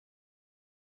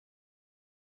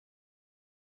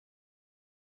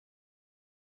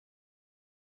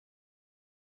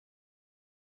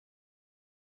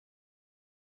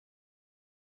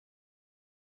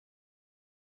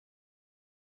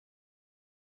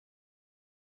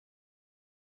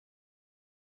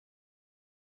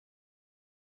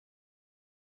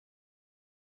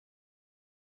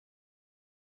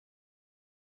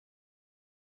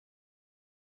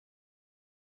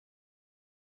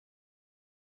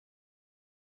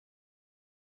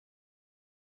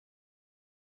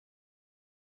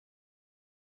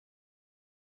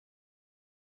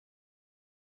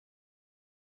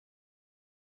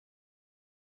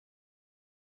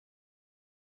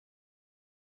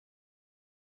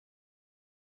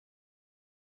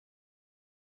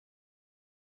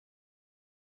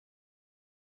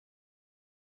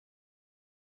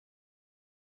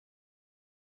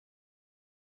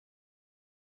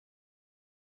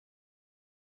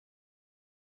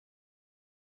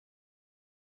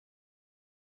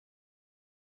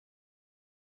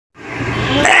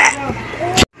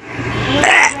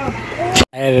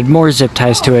I added more zip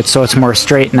ties to it so it's more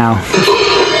straight now.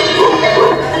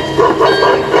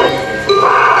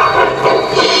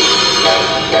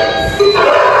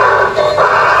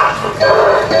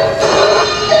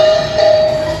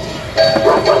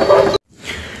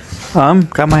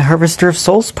 Got my Harvester of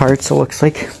Souls parts, it looks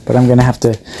like, but I'm gonna have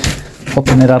to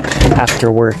open it up after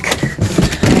work.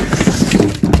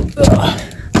 Ugh.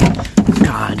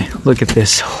 God, look at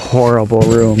this horrible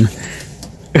room.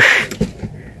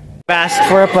 Asked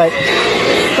for it, but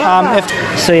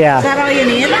so yeah. Is that all you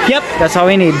need? Yep, that's all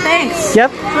we need. Thanks.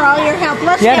 Yep. For all your help.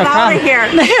 Let's get out of here.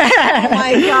 Oh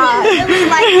my God. It was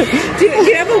like, do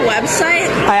you have a website?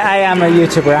 I am a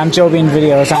YouTuber. I'm Joe Bean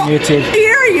Videos on YouTube.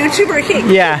 You're a YouTuber.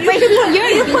 Yeah. Wait, you're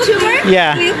a YouTuber?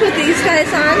 Yeah. Will you put these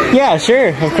guys on? Yeah,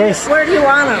 sure, of course. Where do you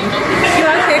want them? Do you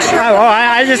want a picture?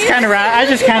 I just kind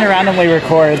of randomly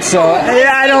record. So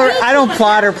I don't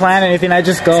plot or plan anything. I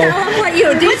just go. Tell them what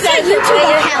you do. What's that YouTube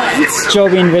account? Joe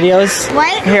Bean Videos.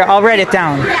 What? Here, I'll write it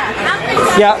down.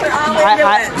 Yeah.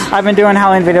 I've been doing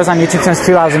Halloween videos on YouTube since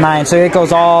 2009, so it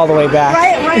goes all the way back.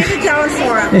 Write it down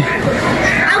for him.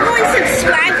 I'm going to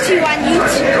subscribe to you on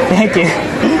YouTube. Thank you.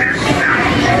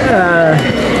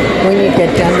 When you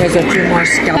get done, there's a few more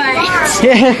skeletons.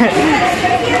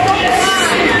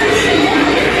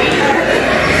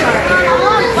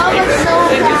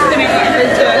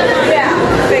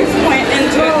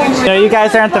 You know, you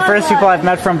guys aren't the first people I've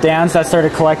met from dance that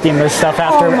started collecting this stuff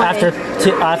after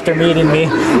meeting me.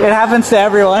 It happens to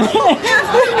everyone.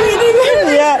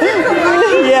 Yeah.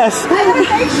 Yes.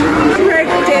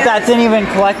 That didn't even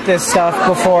collect this stuff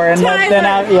before, and then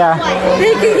yeah.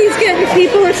 He's getting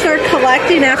people to start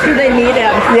collecting after they meet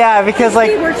him. Yeah, because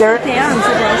like they're. Dan's a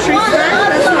grocery store.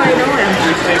 That's why I know him.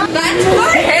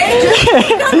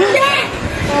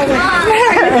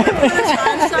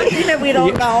 Something that we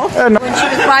don't know. When she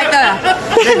was by the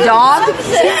dog,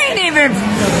 she ain't even.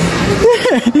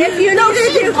 If you need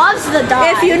to do, loves the dog.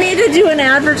 If you need to do an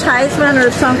advertisement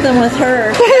or something with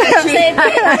her, say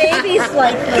babies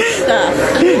like this stuff.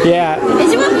 Yeah.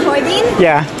 Is it recording?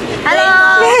 Yeah.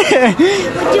 Hello.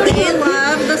 They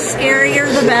love the scarier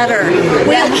the better.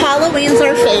 We have Halloween's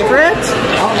our favorite,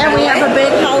 and we have a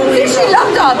big Halloween. She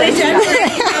loved all this.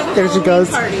 There she goes.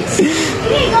 Do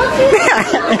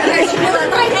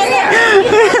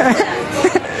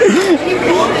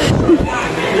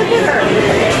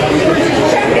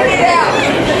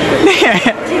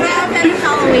you have any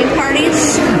Halloween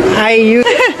parties?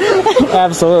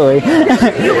 Absolutely.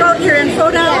 You wrote your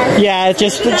info down? Yeah,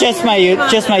 just my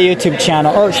YouTube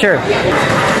channel. Oh, sure.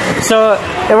 So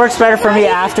it works better for me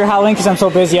after Halloween because I'm so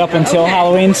busy up until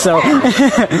Halloween. So. Put her in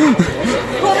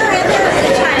there at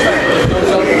the timer.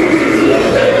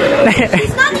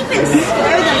 She's not even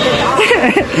scared of the dog.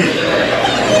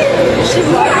 She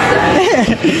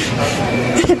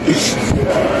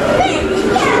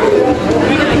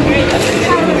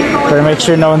Better make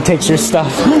sure no one takes your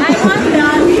stuff. I want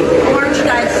that orange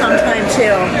guy sometime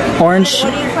too. Orange?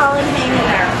 What do you call him hanging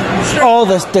there? Oh,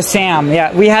 the Sam.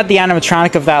 Yeah, we had the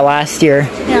animatronic of that last year.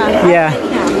 Yeah.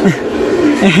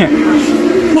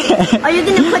 Are you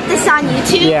going to put this on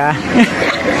YouTube? Yeah.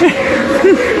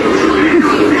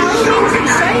 Halloween's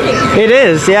exciting. It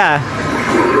is, yeah.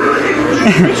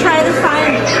 We try to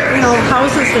find,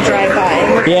 houses to drive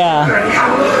by. Yeah.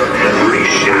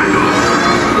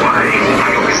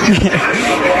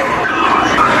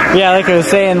 Yeah, like I was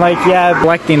saying,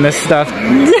 collecting this stuff.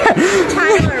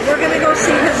 Tyler, we're gonna go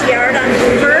see his yard on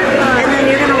Hoover, and then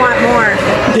you're gonna want more.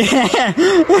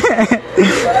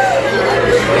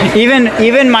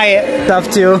 Even my stuff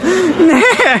too.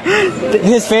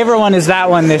 His favorite one is that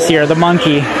one this year, the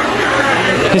monkey.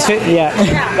 Yeah,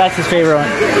 that's his favorite one.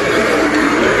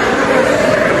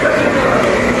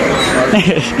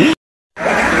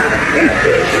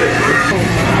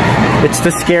 It's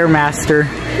the Scare Master.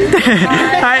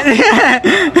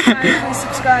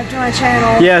 Subscribe to my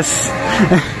channel. Yes.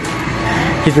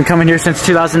 He's been coming here since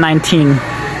 2019.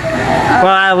 Well,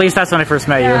 at least that's when I first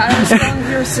met you. Yeah, I've been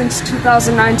here since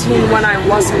 2019 when I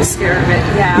wasn't scared of it.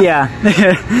 Yeah. Yeah.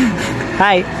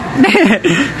 Hi.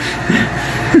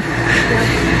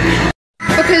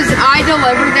 Because I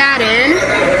delivered that in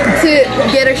to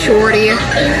get a shorty.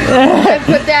 I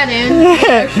put that in to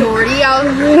get a shorty. My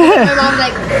mom's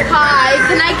like, hi,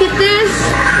 can I get this?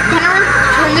 Can I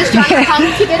return this Johnny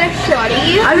Punk to get a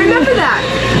shorty? I remember that.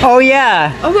 Oh,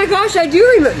 yeah. Oh my gosh, I do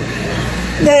remember.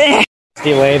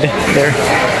 Delayed there.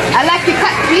 I like to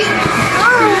cut feet.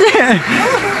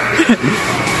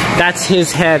 That's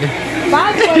his head.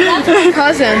 That's my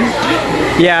cousin.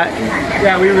 Yeah.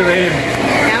 Yeah, we related.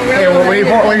 Yeah, Hey,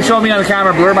 when you show me on the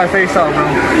camera, blur my face out, bro.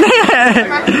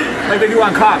 Like they do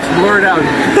on cops, blur it out.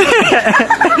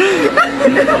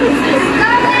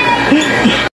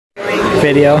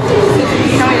 Video.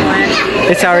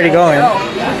 It's already going.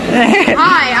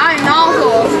 Hi, I'm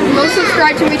Nozzle. Most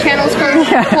subscribe to my channel is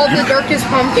called The Darkest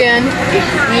Pumpkin.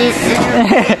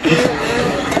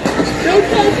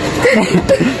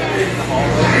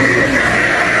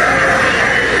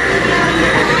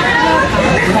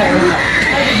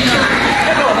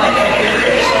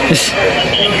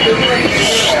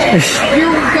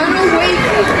 You're gonna wait.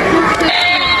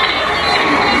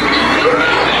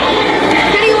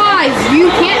 Pennywise, you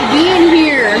can't be in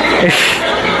here.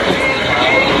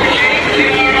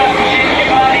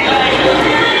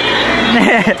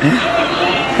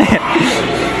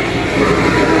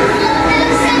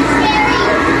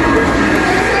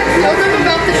 Tell them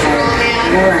about the straw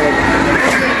man.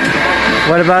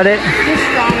 What about it? The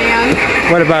straw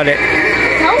man. What about it?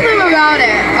 Tell them about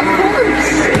it. Of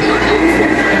course.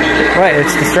 What?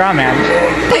 It's the straw man.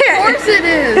 Of course it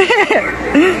is.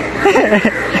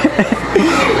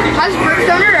 Has Brick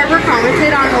Donor ever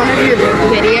commented on one of your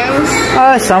videos?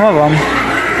 Some of them.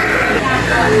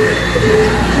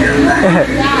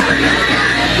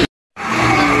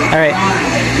 All right.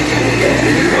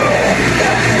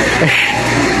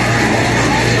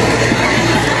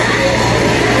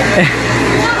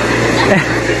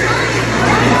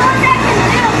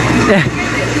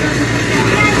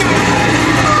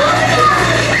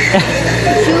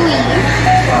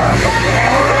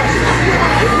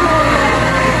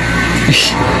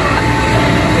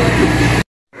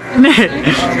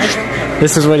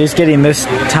 This is what he's getting this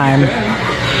time.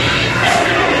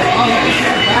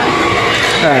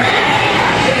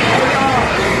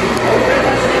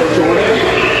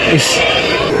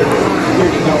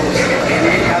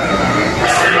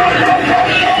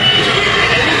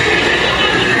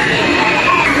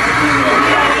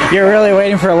 You're really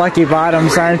waiting for Lucky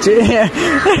Bottoms, aren't you?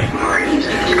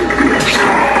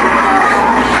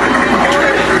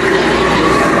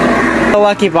 The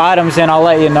Lucky Bottoms, and I'll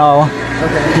let you know.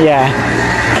 Okay. Yeah.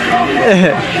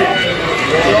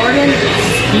 Jordan,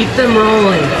 keep them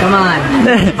rolling. Come on.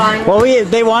 Well,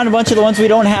 they want a bunch of the ones we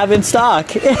don't have in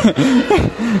stock.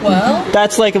 Well,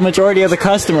 that's like a majority of the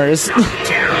customers. Try to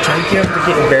get them to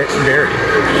get Barry.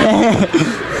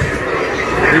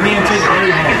 We need to take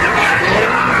Barry home.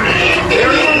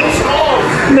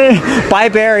 Bye,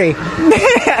 Barry.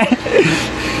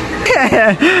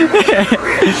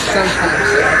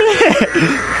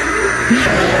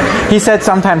 He said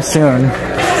sometime soon.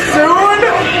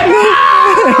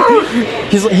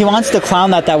 He wants to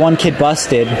clown that one kid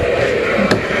busted.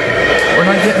 We're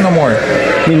not getting no more.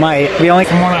 We might. We only.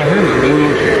 From what I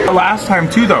heard. Last time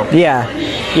too, though. Yeah.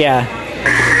 Yeah.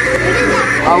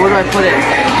 where do I put it?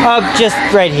 Just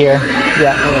right here.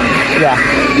 Yeah. Yeah.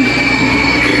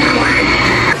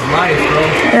 Nice, bro.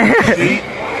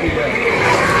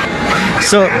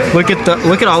 So look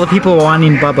at all the people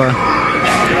wanting Bubba.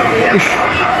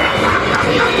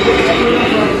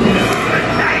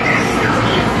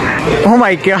 Oh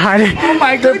my god. Oh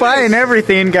my god. They're buying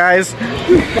everything, guys.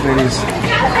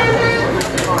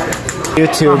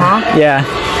 YouTube. Yeah.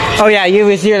 Oh yeah, you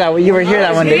were here that one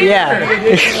day. Yeah.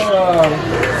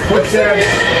 What's that?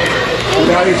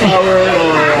 Value power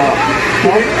or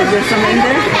Is there some in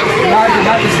there?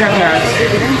 not the step pads.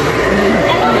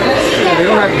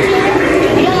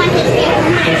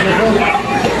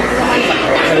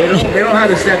 They don't have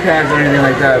the step pads or anything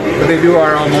like that, but they do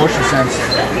our motion sense.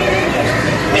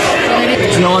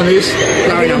 Do you know on these?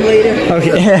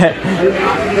 Okay.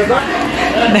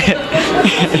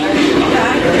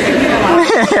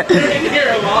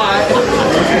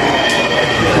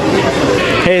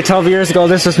 Hey, 12 years ago,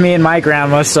 this was me and my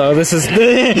grandma, so this is...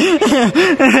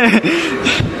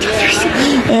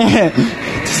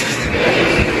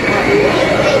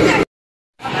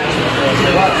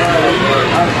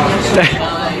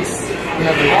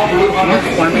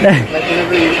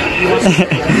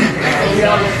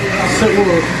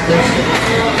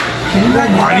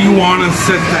 Why do you want to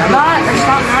sit that up?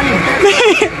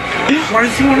 Why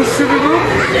does he want to sit it up?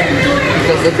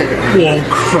 Because look at it. Well,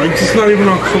 Christ, it's not even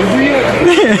October yet.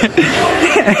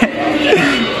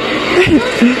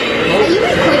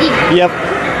 Yep.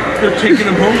 They're taking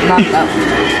him home? Not that.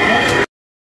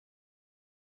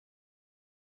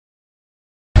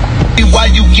 While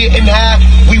you getting high,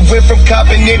 we went from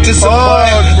copping into supply.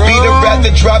 Beat her at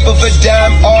the drop of a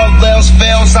dime. All else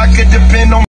fails, I could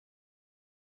depend on.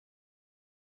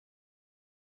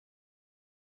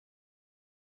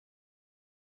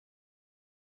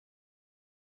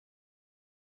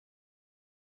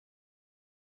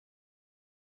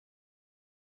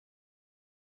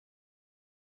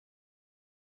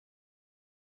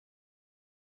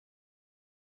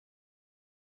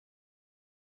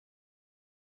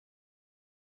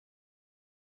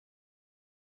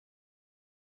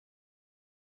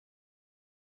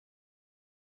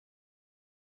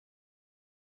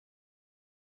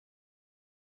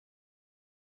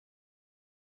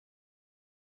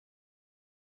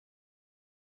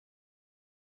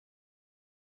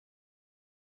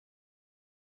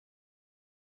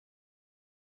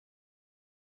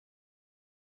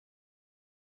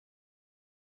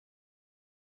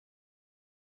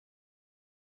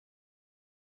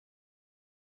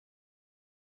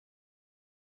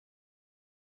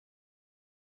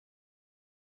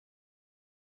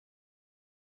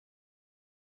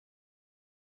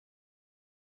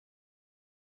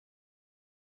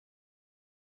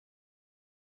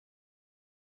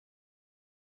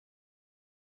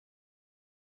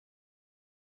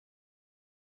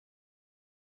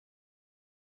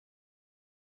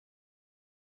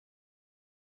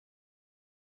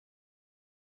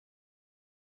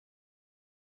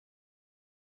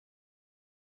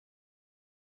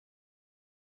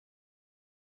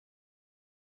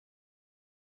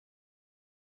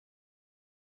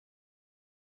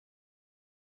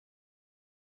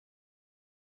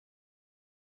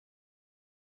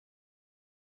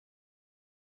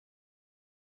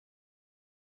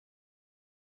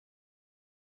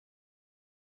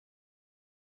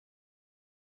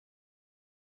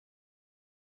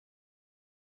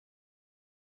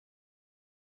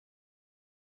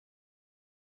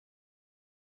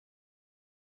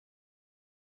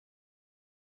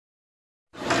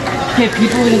 Okay,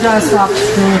 people, we gotta stop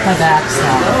screwing with my back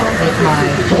stuff. With my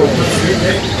holds.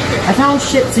 I found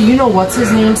shit, so you know what's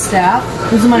his name, Staff?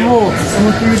 Those are my holds.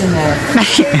 Someone threw it in there.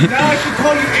 Now I should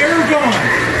call you Aragon.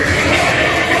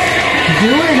 Do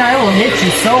it and I will hit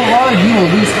you so hard you will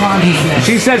lose consciousness.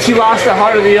 She said she lost the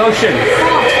heart of the ocean.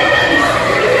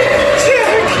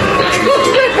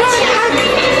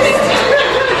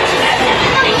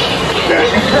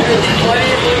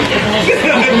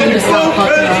 Stop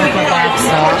fucking around with my back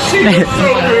stuff.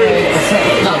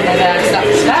 Not my back stuff.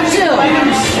 Stop too.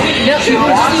 No, people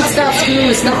just need to stop screwing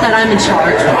with stuff that I'm in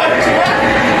charge of.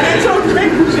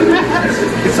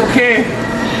 It's okay.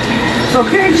 It's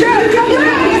okay, Chad. Come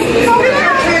back.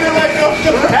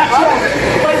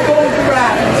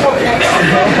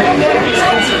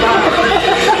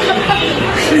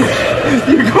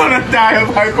 You're gonna die of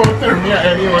hypothermia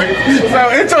anyway, so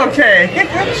it's okay.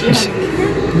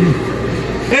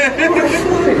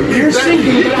 You're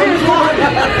singing. It's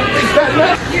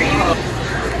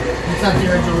not the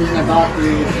original reason I bought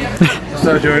these.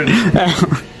 So Jordan.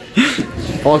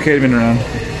 All Kate have been around.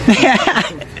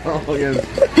 Oh yes.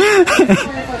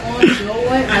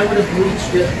 I would have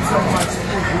bleached it so much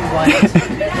white.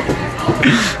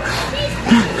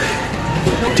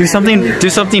 Do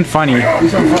something funny.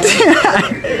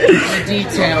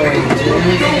 Detailing. Do you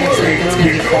really think it's gonna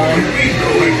be fun?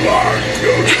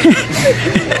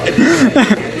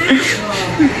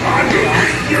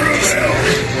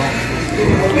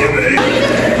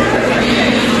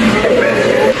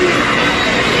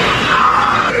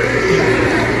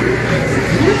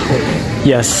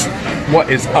 Yes. What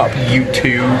is up,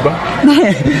 YouTube?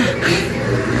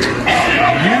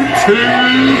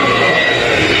 YouTube!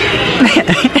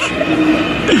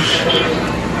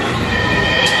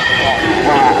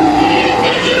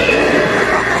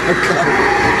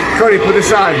 Cody, put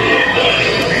this on.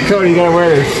 Cody, you gotta wear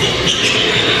this.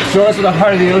 Show us what the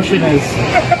heart of the ocean is.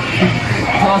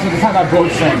 Tell us what the time that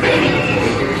boat sank.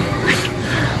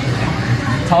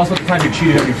 Tell us what the time you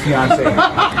cheated on your fiance.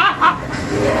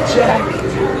 Jack.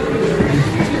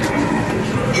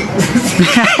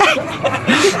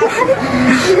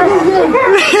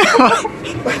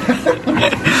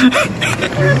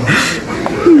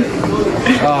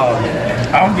 Oh,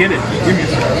 I don't get it. Give me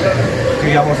some.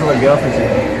 You almost look like girlfriend.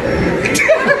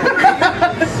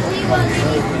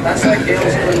 That's like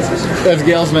Gail's princess. That's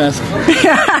Gail's mask.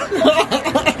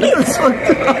 That's fucked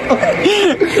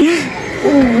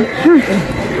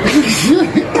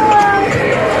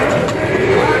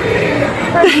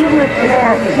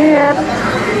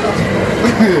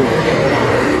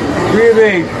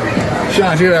Breathing.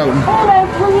 Sean, check it out.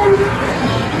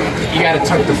 You gotta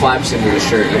tuck the flaps into the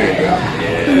shirt. There you go.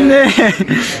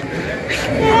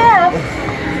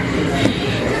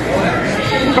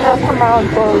 Come on,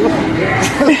 boy.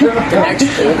 The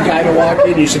next old guy to walk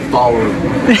in, you should follow him.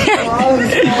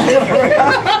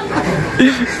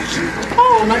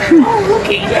 Oh,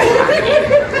 looky.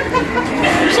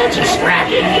 You're such a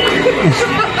scrappy.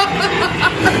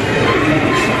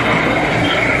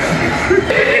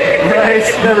 Right,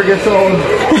 never gets old.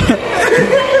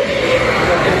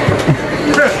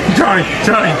 Johnny,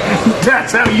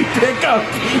 that's how you pick up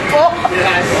people.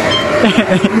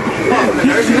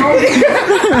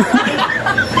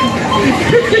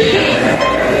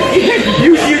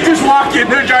 you just walk in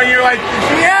there, Johnny. You're like,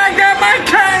 yeah, I got my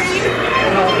cane.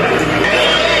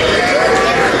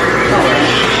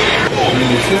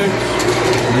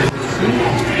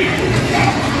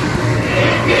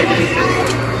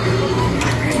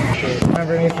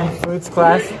 Remember any from foods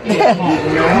class? I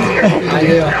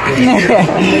do.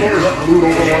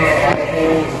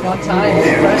 What time?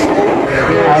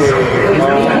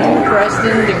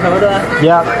 Preston, Dakota.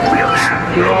 Yep.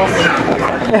 Who else?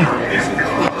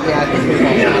 Yeah, I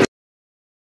think